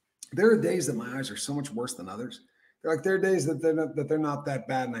 there are days that my eyes are so much worse than others. There are days that they're not that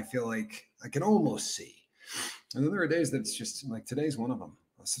bad, and I feel like I can almost see. And then there are days that it's just like today's one of them.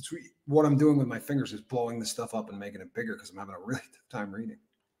 What I'm doing with my fingers is blowing this stuff up and making it bigger because I'm having a really tough time reading.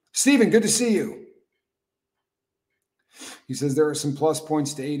 Stephen, good to see you. He says there are some plus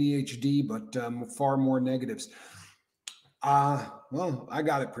points to ADHD, but far more negatives. Well, I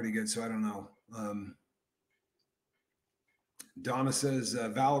got it pretty good, so I don't know. Donna says,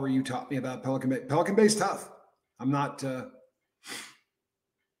 Valerie, you taught me about Pelican Bay. Pelican Bay's tough. I'm not...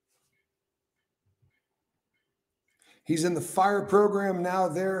 He's in the fire program now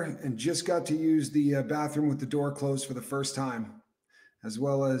there and just got to use the bathroom with the door closed for the first time, as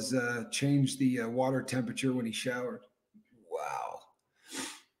well as change the water temperature when he showered. Wow.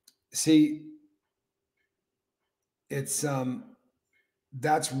 See, it's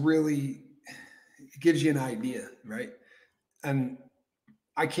that's really, it gives you an idea, right? And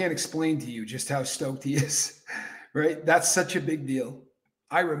I can't explain to you just how stoked he is, right? That's such a big deal.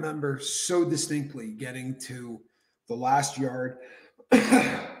 I remember so distinctly getting to the last yard,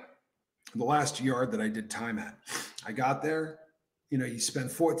 the last yard that I did time at. I got there, you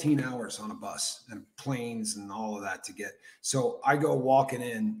spend 14 hours on a bus and planes and all of that to get. So I go walking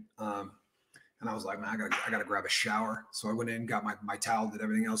in, and I was like, man, I gotta grab a shower. So I went in, got my towel, did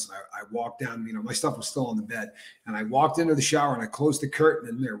everything else. And I walked down, my stuff was still on the bed. And I walked into the shower and I closed the curtain,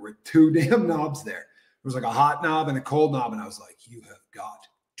 and there were two damn knobs there. There was like a hot knob and a cold knob. And I was like, you have got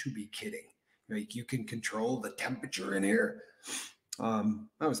to be kidding. Like, you can control the temperature in here. I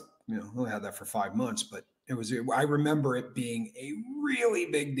was, only had that for 5 months, but I remember it being a really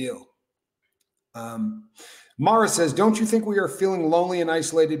big deal. Mara says, don't you think we are feeling lonely and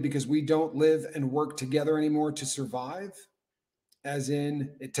isolated because we don't live and work together anymore to survive? As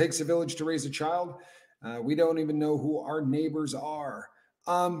in, it takes a village to raise a child. We don't even know who our neighbors are.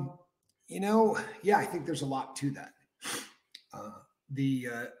 Yeah, I think there's a lot to that.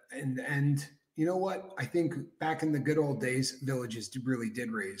 And you know what? I think back in the good old days, villages really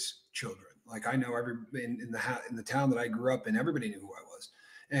did raise children. Like, I know in the town that I grew up in, everybody knew who I was.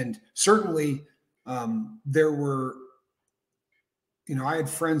 And certainly, there were, I had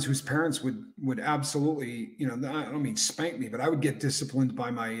friends whose parents would absolutely, I don't mean spank me, but I would get disciplined by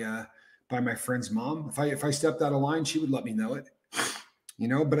my friend's mom. If I stepped out of line, she would let me know it,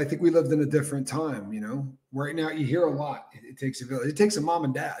 but I think we lived in a different time. Right now you hear a lot. It takes a village. It takes a mom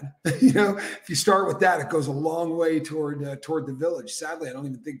and dad. If you start with that, it goes a long way toward the village. Sadly, I don't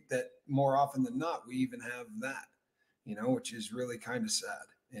even think that more often than not, we even have that, which is really kind of sad.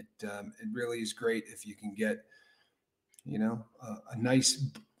 It really is great if you can get, a nice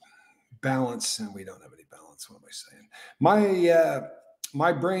balance, and we don't have any balance. What am I saying?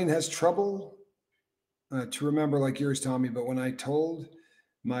 My brain has trouble to remember like yours, Tommy. But when I told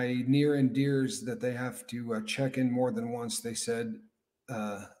my near and dears that they have to check in more than once, they said,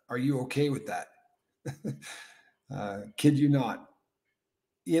 "Are you okay with that?" Kid you not.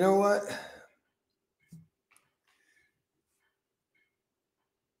 You know what?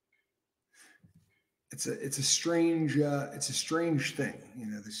 It's a strange thing,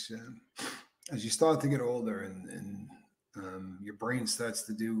 this as you start to get older and your brain starts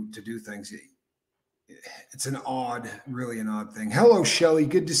to do things. It's really an odd thing. Hello, Shelly.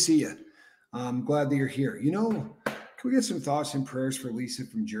 Good to see you. I'm glad that you're here. Can we get some thoughts and prayers for Lisa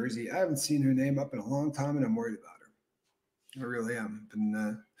from Jersey? I haven't seen her name up in a long time, and I'm worried about her. I really am.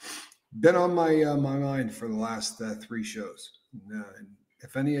 Been on my mind for the last 3 shows. And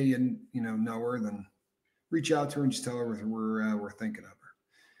if any of you know her, then reach out to her and just tell her we're thinking of her.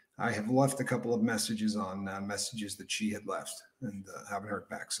 I have left a couple of messages on messages that she had left, and haven't heard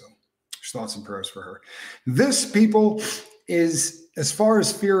back. So just thoughts and prayers for her. This, people, is as far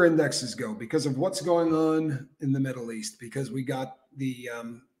as fear indexes go, because of what's going on in the Middle East, because we got the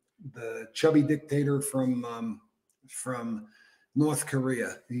chubby dictator from North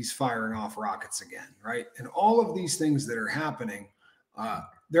Korea. He's firing off rockets again, right? And all of these things that are happening,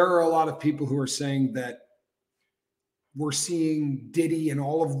 there are a lot of people who are saying that we're seeing Diddy and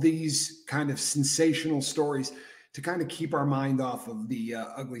all of these kind of sensational stories to kind of keep our mind off of the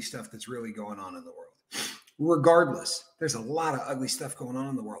ugly stuff that's really going on in the world. Regardless, there's a lot of ugly stuff going on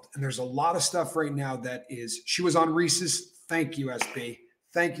in the world. And there's a lot of stuff right now that is, she was on Reese's. Thank you, SB.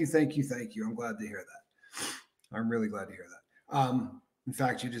 Thank you. I'm glad to hear that. I'm really glad to hear that. In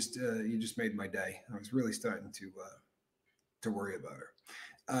fact, you just made my day. I was really starting to worry about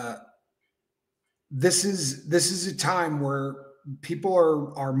her. This is a time where people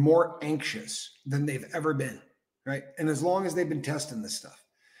are more anxious than they've ever been, right? And as long as they've been testing this stuff.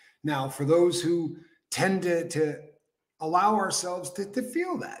 Now, for those who tend to allow ourselves to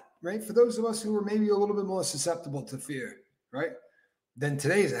feel that, right? For those of us who are maybe a little bit more susceptible to fear, right? Then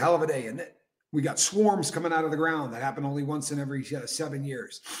today is a hell of a day, isn't it? We got swarms coming out of the ground that happen only once in every 7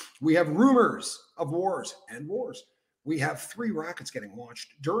 years. We have rumors of wars and wars. We have 3 rockets getting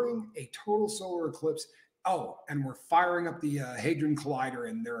launched during a total solar eclipse. Oh, and we're firing up the Hadron Collider,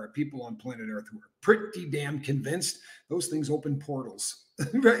 and there are people on planet Earth who are pretty damn convinced those things open portals,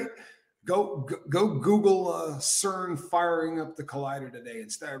 right? Go Google CERN firing up the collider today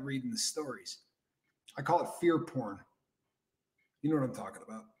and start reading the stories. I call it fear porn. You know what I'm talking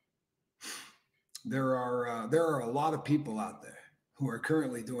about. There are a lot of people out there who are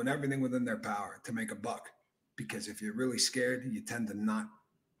currently doing everything within their power to make a buck. Because if you're really scared, you tend to not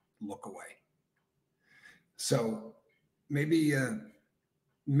look away. So maybe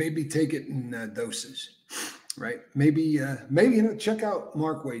maybe take it in doses, right? Maybe check out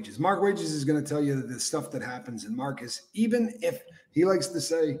Mark Wages. Mark Wages is going to tell you the stuff that happens, and Mark is, even if he likes to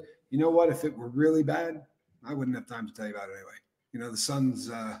say, you know what, if it were really bad, I wouldn't have time to tell you about it anyway.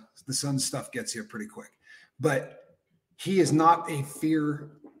 The sun's stuff gets here pretty quick, but he is not a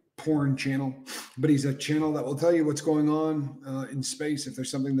fear porn channel, but he's a channel that will tell you what's going on in space. If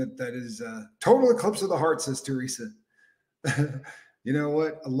there's something that is total eclipse of the heart, says Teresa. You know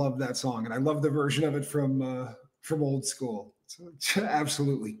what? I love that song, and I love the version of it from Old School. So it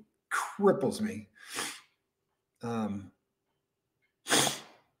absolutely cripples me.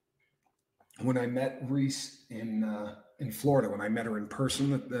 When I met Reese in Florida, when I met her in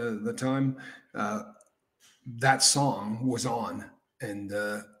person at the time, that song was on, and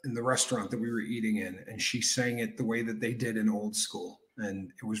in the restaurant that we were eating in, and she sang it the way that they did in Old School,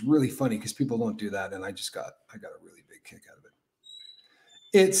 and it was really funny because people don't do that, and I got a really big kick out of it.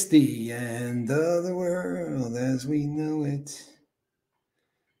 It's the end of the world as we know it,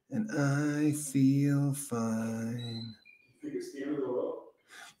 and I feel fine. You think it's the end of the world?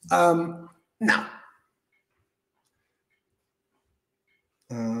 No.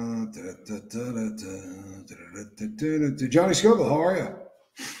 Johnny Scoble, how are you?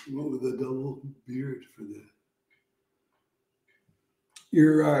 What with a double beard for the...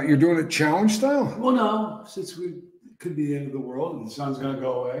 You're doing it challenge style? Well, no, since it could be the end of the world and the sun's going to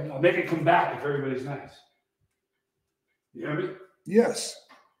go away, I'll make it come back if everybody's nice. You hear me? Yes.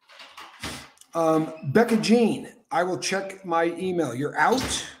 Becca Jean, I will check my email. You're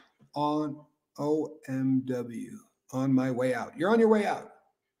out on OMW, on my way out. You're on your way out.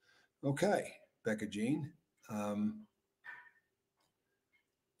 Okay, Becca Jean.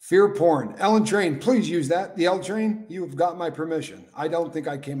 Fear porn. Ellen Train, please use that. The L Train, you have got my permission. I don't think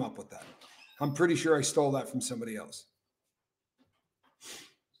I came up with that. I'm pretty sure I stole that from somebody else.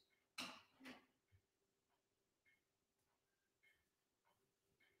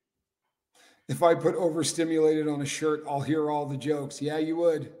 If I put overstimulated on a shirt, I'll hear all the jokes. Yeah, you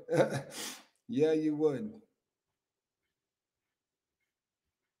would. Yeah, you would.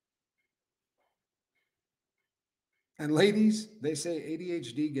 And ladies, they say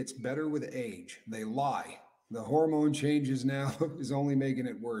ADHD gets better with age. They lie. The hormone changes now is only making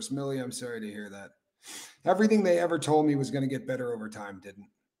it worse. Millie, I'm sorry to hear that. Everything they ever told me was going to get better over time didn't.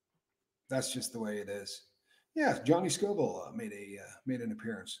 That's just the way it is. Yeah, Johnny Scoble made an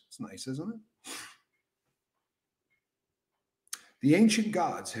appearance. It's nice, isn't it? The ancient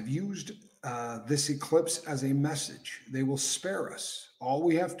gods have used this eclipse as a message. They will spare us. All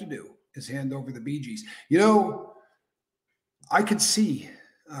we have to do is hand over the Bee Gees. You know, I could see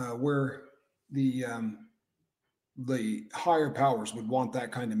where the higher powers would want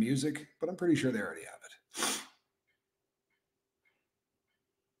that kind of music, but I'm pretty sure they already have it.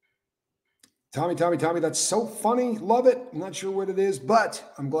 Tommy, that's so funny. Love it. I'm not sure what it is, but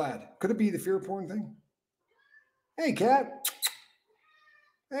I'm glad. Could it be the fear porn thing? Hey, cat.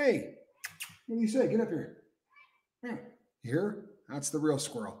 Hey, what do you say? Get up here. Here? That's the real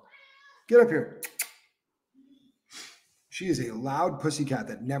squirrel. Get up here. She is a loud pussycat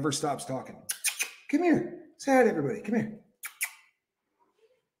that never stops talking. Come here. Say hi to everybody. Come here.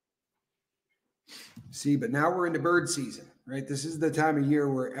 See, but now we're into bird season, right? This is the time of year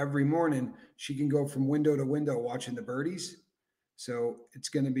where every morning she can go from window to window watching the birdies. So it's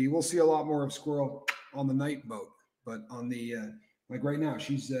going to be, we'll see a lot more of squirrel on the night boat, but on the, like right now,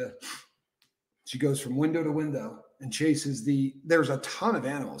 she goes from window to window and chases there's a ton of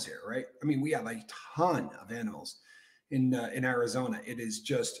animals here, right? I mean, we have a ton of animals in Arizona. It is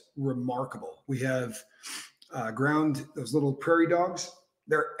just remarkable. We have those little prairie dogs.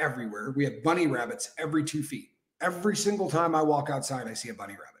 They're everywhere. We have bunny rabbits every 2 feet. Every single time I walk outside, I see a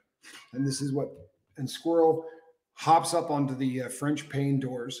bunny rabbit. And squirrel hops up onto the French pane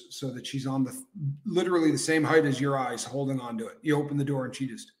doors so that she's on literally the same height as your eyes, holding onto it. You open the door and she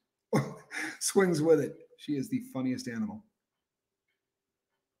just swings with it. She is the funniest animal.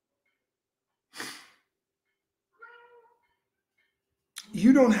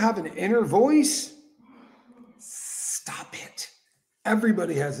 You don't have an inner voice? Stop it.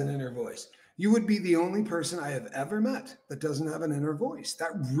 Everybody has an inner voice. You would be the only person I have ever met that doesn't have an inner voice.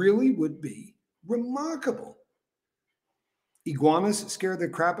 That really would be remarkable. Iguanas scare the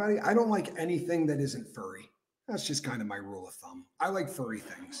crap out of you. I don't like anything that isn't furry. That's just kind of my rule of thumb. I like furry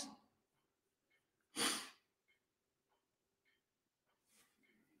things.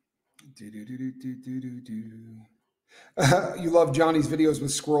 You love Johnny's videos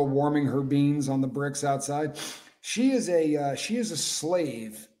with squirrel warming her beans on the bricks outside. She is a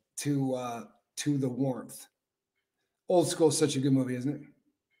slave to the warmth. Old School is such a good movie, isn't it?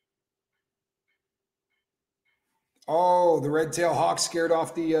 Oh, the red-tailed hawk scared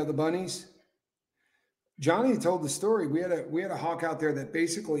off the bunnies. Johnny told the story. We had a hawk out there that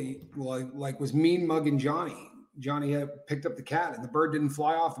basically like was mean mugging Johnny. Johnny had picked up the cat and the bird didn't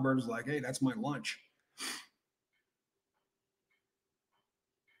fly off. The bird was like, "Hey, that's my lunch."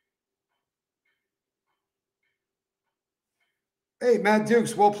 Hey, Matt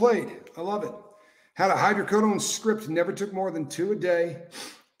Dukes, well played. I love it. Had a hydrocodone script, never took more than 2 a day.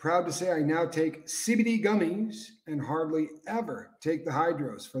 Proud to say I now take CBD gummies and hardly ever take the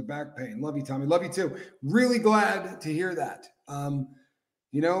hydros for back pain. Love you, Tommy. Love you too. Really glad to hear that.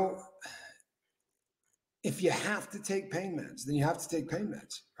 You know, if you have to take pain meds, then you have to take pain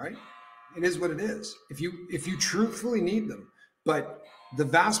meds, right? It is what it is. If you truthfully need them. But the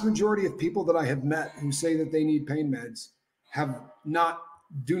vast majority of people that I have met who say that they need pain meds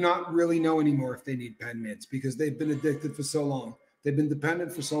do not really know anymore if they need pain meds because they've been addicted for so long. They've been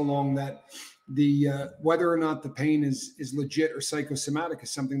dependent for so long that whether or not the pain is legit or psychosomatic is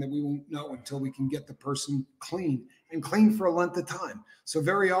something that we won't know until we can get the person clean and clean for a length of time. So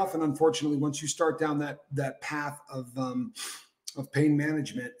very often, unfortunately, once you start down that path of pain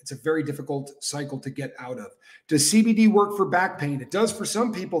management, it's a very difficult cycle to get out of. Does CBD work for back pain? It does for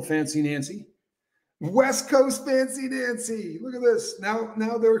some people, Fancy Nancy. West Coast Fancy Nancy. Look at this.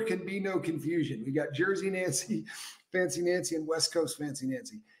 Now there can be no confusion. We got Jersey Nancy, Fancy Nancy, and West Coast Fancy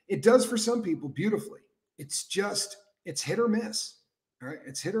Nancy. It does for some people beautifully. It's hit or miss. All right.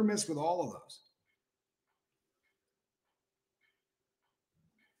 It's hit or miss with all of those.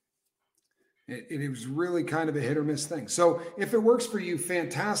 It was really kind of a hit or miss thing. So if it works for you,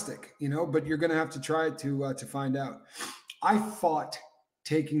 fantastic, but you're going to have to try it to find out. I fought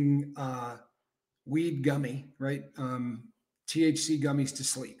taking weed gummy, right? THC gummies to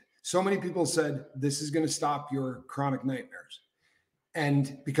sleep. So many people said, this is going to stop your chronic nightmares.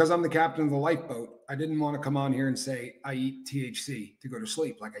 And because I'm the captain of the lifeboat, I didn't want to come on here and say, I eat THC to go to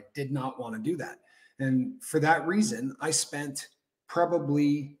sleep. Like I did not want to do that. And for that reason, I spent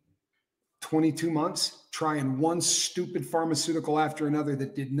probably 22 months trying one stupid pharmaceutical after another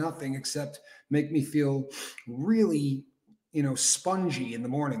that did nothing except make me feel really, spongy in the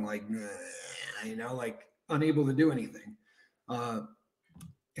morning, like, like unable to do anything.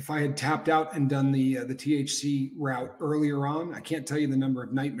 If I had tapped out and done the THC route earlier on, I can't tell you the number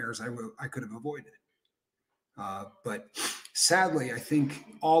of nightmares I could have avoided. But sadly, I think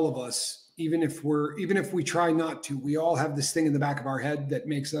all of us, even if we try not to, we all have this thing in the back of our head that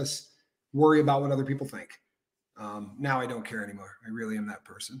makes us worry about what other people think. Now I don't care anymore. I really am that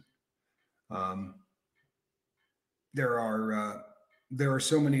person. There are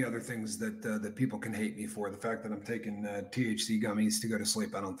so many other things that people can hate me for. The fact that I'm taking THC gummies to go to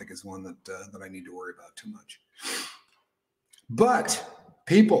sleep, I don't think is one that I need to worry about too much. But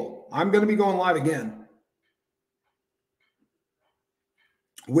people, I'm going to be going live again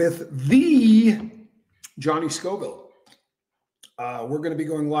with the Johnny Scoville. We're going to be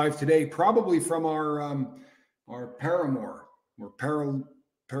going live today, probably from our paramour or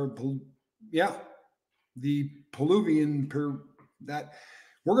the Peruvian that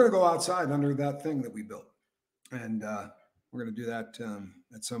we're going to go outside under that thing that we built, and we're going to do that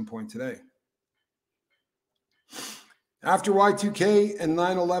at some point today. After Y2K and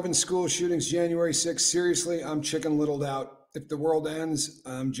 9/11 school shootings, January 6th, seriously, I'm chicken littled out. If the world ends,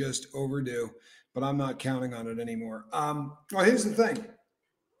 I'm just overdue. But I'm not counting on it anymore. Well, here's the thing.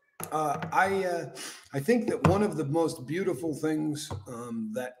 I think that one of the most beautiful things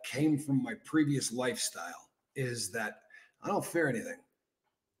that came from my previous lifestyle is that I don't fear anything.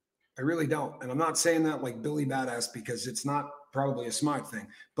 I really don't. And I'm not saying that like Billy Badass because it's not probably a smart thing,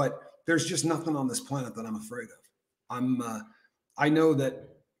 but there's just nothing on this planet that I'm afraid of. I know that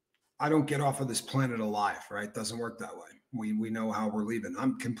I don't get off of this planet alive, right? It doesn't work that way. We know how we're leaving.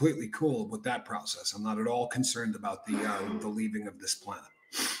 I'm completely cool with that process. I'm not at all concerned about the leaving of this planet.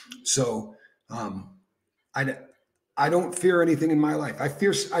 So I don't fear anything in my life. I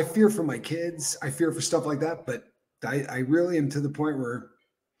fear for my kids. I fear for stuff like that. But I really am to the point where,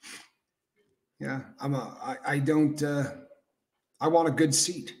 yeah, I want a good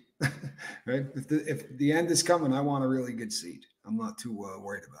seat, right? If the end is coming, I want a really good seat. I'm not too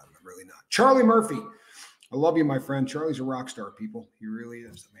worried about it. I'm really not. Charlie Murphy. I love you, my friend. Charlie's a rock star, people. He really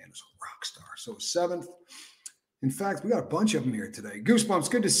is. The man is a rock star. So 7th. In fact, we got a bunch of them here today.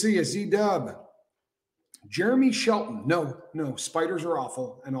 Goosebumps, good to see you. Z-Dub. Jeremy Shelton. No, spiders are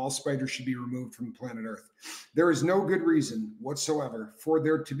awful, and all spiders should be removed from planet Earth. There is no good reason whatsoever for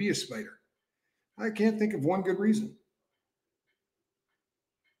there to be a spider. I can't think of one good reason.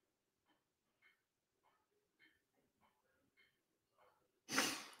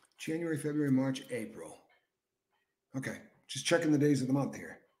 January, February, March, April. Okay, just checking the days of the month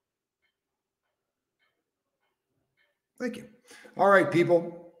here. Thank you. All right,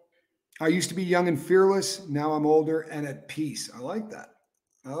 people. I used to be young and fearless. Now I'm older and at peace. I like that.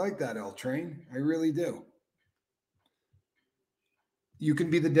 I like that, L Train. I really do. You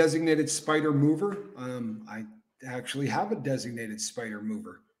can be the designated spider mover. I actually have a designated spider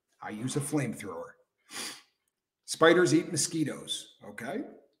mover. I use a flamethrower. Spiders eat mosquitoes. Okay.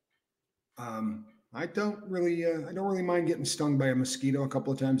 I don't really mind getting stung by a mosquito a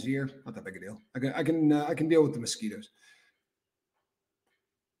couple of times a year. Not that big a deal. I can deal with the mosquitoes.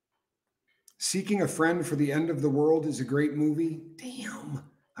 Seeking a Friend for the End of the World is a great movie. Damn.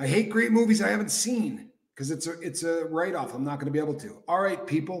 I hate great movies I haven't seen because it's a write-off. I'm not going to be able to. All right,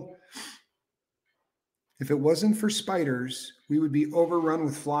 people. If it wasn't for spiders, we would be overrun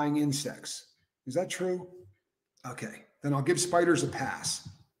with flying insects. Is that true? Okay. Then I'll give spiders a pass.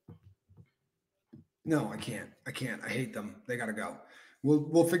 No, I can't. I hate them. They got to go.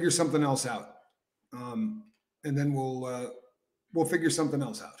 We'll figure something else out. And then we'll figure something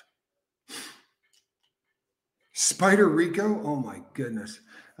else out. Spider Rico. Oh my goodness.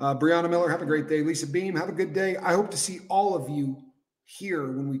 Brianna Miller, have a great day. Lisa Beam, have a good day. I hope to see all of you here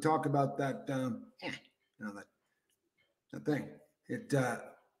when we talk about that. That thing.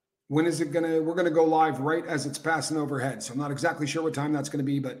 When is it gonna? We're gonna go live right as it's passing overhead. So I'm not exactly sure what time that's gonna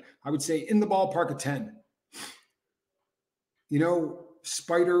be, but I would say in the ballpark of 10. You know,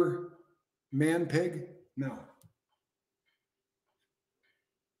 Spider Man Pig? No.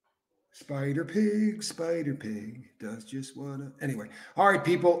 Spider Pig does just wanna. Anyway, all right,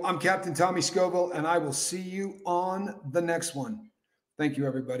 people. I'm Captain Tommy Scoville, and I will see you on the next one. Thank you,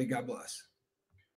 everybody. God bless.